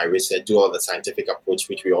document, do my research, do all the scientific approach,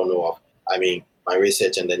 which we all know of. I mean, my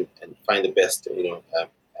research and find the best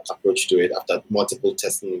approach to it after multiple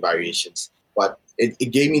testing variations. But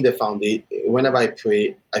it gave me the foundation. Whenever I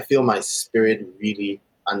pray, I feel my spirit really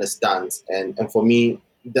understands. And for me,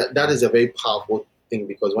 that is a very powerful thing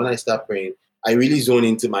because when I start praying, I really zone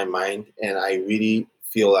into my mind and I really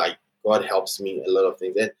feel like God helps me a lot of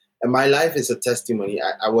things. And my life is a testimony.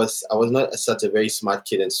 I was not such a very smart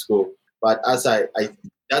kid in school, but as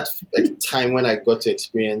that time when I got to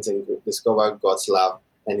experience and discover God's love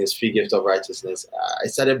and His free gift of righteousness, I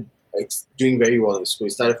started doing very well in school.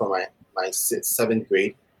 It started from my seventh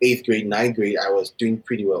grade, eighth grade, ninth grade. I was doing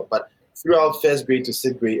pretty well, but throughout first grade to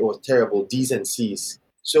sixth grade, it was terrible, D's and C's.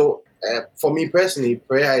 So for me personally,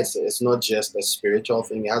 prayer is not just a spiritual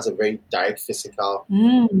thing. It has a very direct physical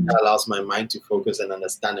that allows my mind to focus and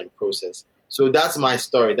understand and process. So that's my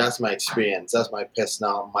story. That's my experience. That's my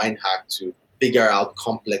personal mind hack to figure out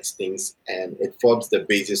complex things, and it forms the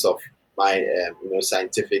basis of my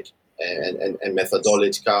scientific and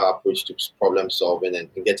methodological approach to problem solving and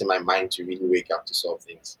getting my mind to really wake up to solve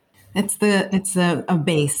things. It's a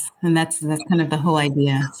base, and that's kind of the whole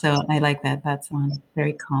idea. So I like that. That's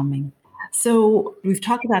very calming. So we've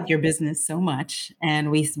talked about your business so much,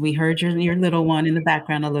 and we heard your little one in the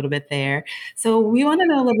background a little bit there. So we want to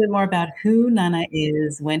know a little bit more about who Nana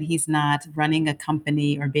is when he's not running a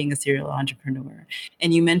company or being a serial entrepreneur.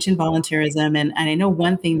 And you mentioned volunteerism, and I know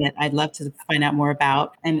one thing that I'd love to find out more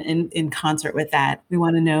about, and in concert with that, we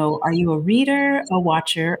want to know: are you a reader, a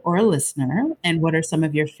watcher, or a listener? And what are some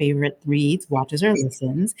of your favorite reads, watches, or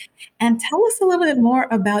listens? And tell us a little bit more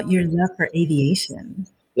about your love for aviation.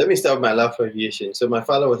 Let me start with my love for aviation. So my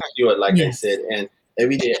father was a steward, like I Yes. said, and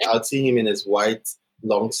every day I'd see him in his white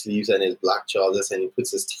long sleeves and his black trousers, and he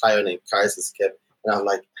puts his tie on and carries his cap. And I'm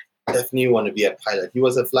like, I definitely want to be a pilot. He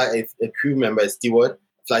was a crew member, a steward,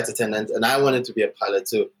 flight attendant, and I wanted to be a pilot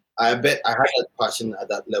too. I bet I had that passion at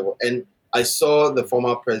that level. And I saw the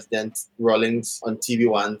former president Rawlings on TV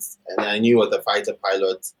once, and I knew he was a fighter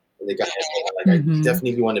pilot. And the guy was like, I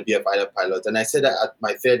definitely want to be a fighter pilot. And I said that at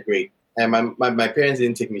my third grade. And my parents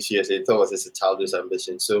didn't take me seriously. They thought it was just a childish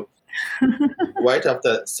ambition. So right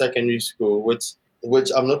after secondary school,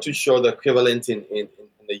 which I'm not too sure the equivalent in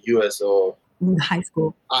the US or high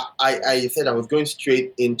school. I said I was going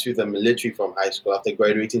straight into the military from high school after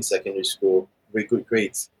graduating secondary school with good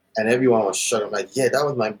grades. And everyone was shocked. I'm like, yeah, that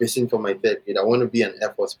was my ambition for my third grade. I want to be an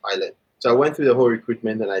Air Force pilot. So I went through the whole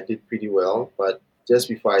recruitment and I did pretty well. But just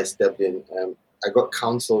before I stepped in, I got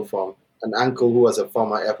counsel from an uncle who was a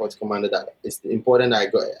former Air Force commander that it's important I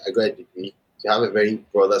got a degree to have a very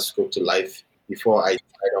broader scope to life before I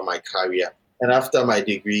tried on my career. And after my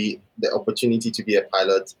degree, the opportunity to be a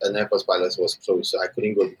pilot, an Air Force pilot, was closed. So I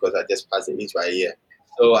couldn't go because I just passed the age by a year.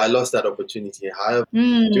 So I lost that opportunity. However,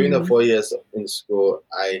 during the 4 years in school,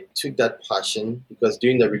 I took that passion because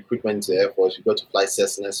during the recruitment to the Air Force, we got to fly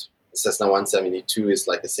Cessna 172 is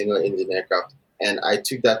like a single engine aircraft. And I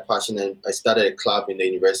took that passion and I started a club in the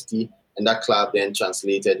university. And that club then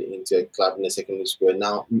translated into a club in the secondary school. And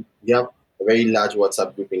now we have a very large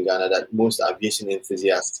WhatsApp group in Ghana that most aviation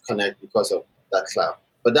enthusiasts connect because of that club.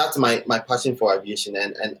 But that's my passion for aviation,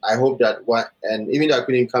 and I hope that and even though I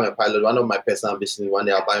couldn't become a pilot, one of my personal ambitions is one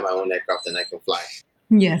day I'll buy my own aircraft and I can fly.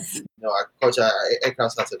 Yes. You know, agriculture,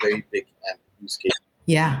 aircraft has a very big use case.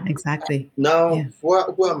 Yeah, exactly. Now, yes.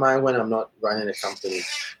 Who am I when I'm not running a company?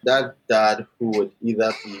 That dad who would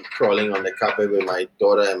either be crawling on the carpet with my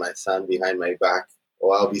daughter and my son behind my back,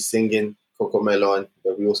 or I'll be singing Cocomelon,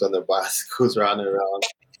 the wheels on the bus goes round and round.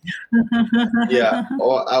 Yeah,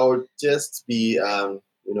 or I would just be,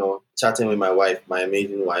 chatting with my wife, my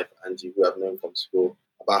amazing wife, Angie, who I've known from school,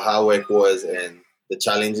 about how work was and the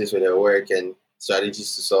challenges with her work and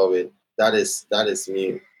strategies to solve it. That is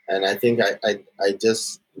me. And I think I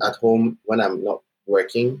just, at home, when I'm not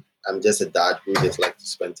working, I'm just a dad who just like to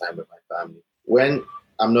spend time with my family. When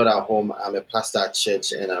I'm not at home, I'm a pastor at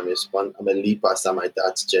church and I'm a lead pastor at my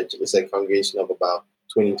dad's church. It's a congregation of about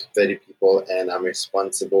 20 to 30 people, and I'm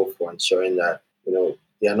responsible for ensuring that,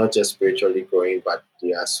 they are not just spiritually growing, but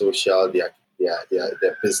they are social, their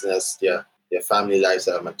business, their family lives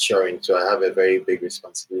are maturing. So I have a very big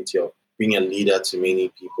responsibility of being a leader to many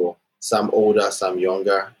people, some older, some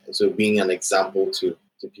younger. So being an example to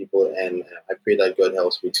people, and I pray that God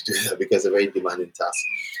helps me to do that because it's a very demanding task.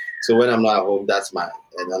 So when I'm not at home,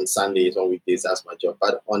 and on Sundays, on weekdays, that's my job.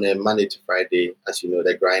 But on a Monday to Friday, as you know,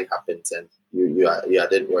 the grind happens and you are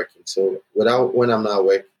then working. So when I'm not at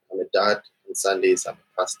work, I'm a dad. On Sundays, I'm a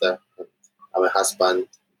pastor. I'm a husband.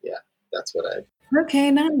 Yeah, that's what I.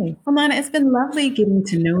 Okay, nice. Well, Lana, it's been lovely getting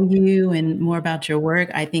to know you and more about your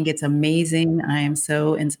work. I think it's amazing. I am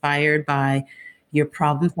so inspired by your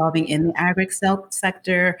problem solving in the agri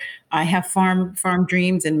sector. I have farm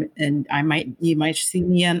dreams, and you might see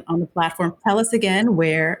me on the platform. Tell us again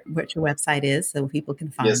what your website is so people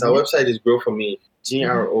can find it. Yes, our website is Grow For Me,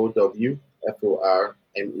 GROWFORME.com.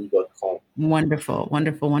 Wonderful,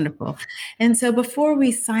 wonderful, wonderful. And so before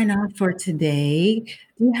we sign off for today,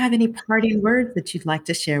 do you have any parting words that you'd like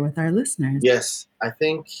to share with our listeners? Yes, I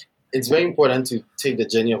think it's very important to take the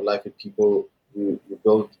journey of life with people you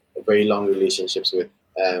build very long relationships with,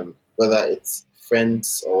 whether it's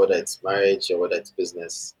friends or whether it's marriage or whether it's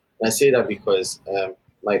business. And I say that because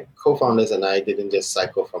my co-founders and I didn't just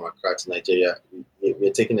cycle from Accra to Nigeria.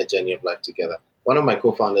 We're taking a journey of life together. One of my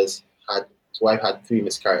co-founders his wife had three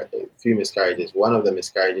miscarriages. One of the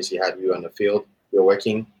miscarriages he had, we were on the field. We were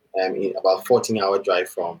working in about 14-hour drive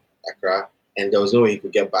from Accra, and there was no way he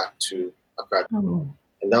could get back to Accra. Oh.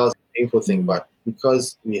 And that was a painful thing, but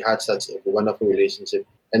because we had such a wonderful relationship,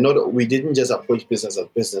 and we didn't just approach business as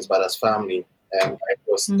business, but as family. I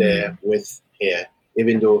was there with her,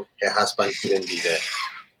 even though her husband couldn't be there.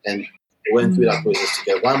 And we went through that process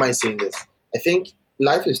together. Why am I saying this? I think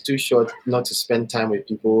life is too short not to spend time with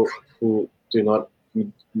people who do not,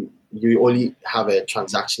 you only have a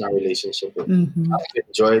transactional relationship with. I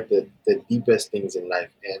enjoy the deepest things in life.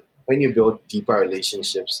 And when you build deeper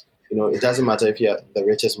relationships, it doesn't matter if you're the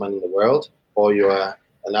richest man in the world or you're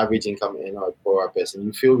an average income or a poorer person,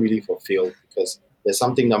 you feel really fulfilled because there's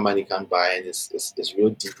something that money can't buy, and it's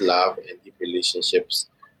real deep love and deep relationships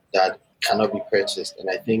that cannot be purchased. And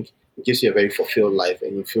I think it gives you a very fulfilled life,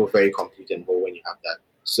 and you feel very complete and whole when you have that.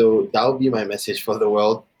 So that would be my message for the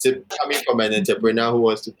world. Coming from an entrepreneur who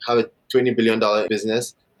wants to have a $20 billion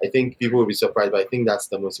business, I think people will be surprised, but I think that's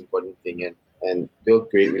the most important thing, and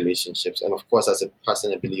build great relationships. And of course, as a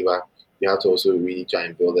person, a believer, you have to also really try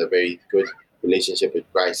and build a very good relationship with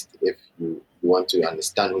Christ if you want to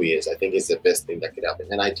understand who he is. I think it's the best thing that could happen.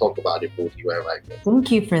 And I talk about it boldly wherever I go.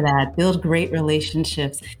 Thank you for that. Build great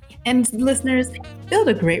relationships. And listeners, build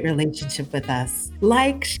a great relationship with us.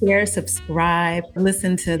 Like, share, subscribe,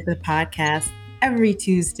 listen to the podcast every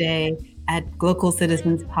Tuesday at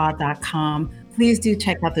localcitizenspod.com. Please do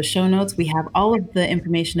check out the show notes. We have all of the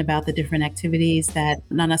information about the different activities that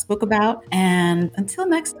Nana spoke about. And until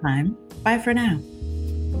next time, bye for now.